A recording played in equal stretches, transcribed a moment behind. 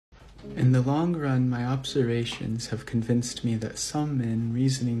In the long run, my observations have convinced me that some men,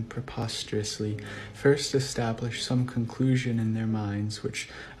 reasoning preposterously, first establish some conclusion in their minds, which,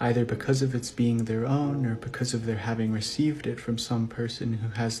 either because of its being their own, or because of their having received it from some person who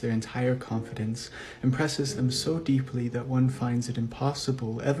has their entire confidence, impresses them so deeply that one finds it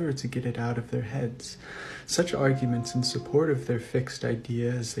impossible ever to get it out of their heads. Such arguments in support of their fixed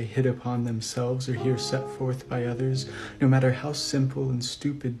idea as they hit upon themselves or hear set forth by others, no matter how simple and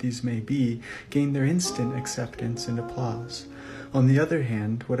stupid these may be, gain their instant acceptance and applause. On the other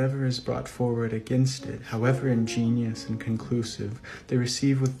hand, whatever is brought forward against it, however ingenious and conclusive, they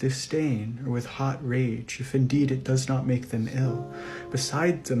receive with disdain or with hot rage, if indeed it does not make them ill.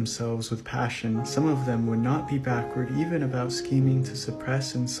 Beside themselves with passion, some of them would not be backward even about scheming to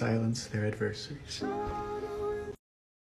suppress and silence their adversaries.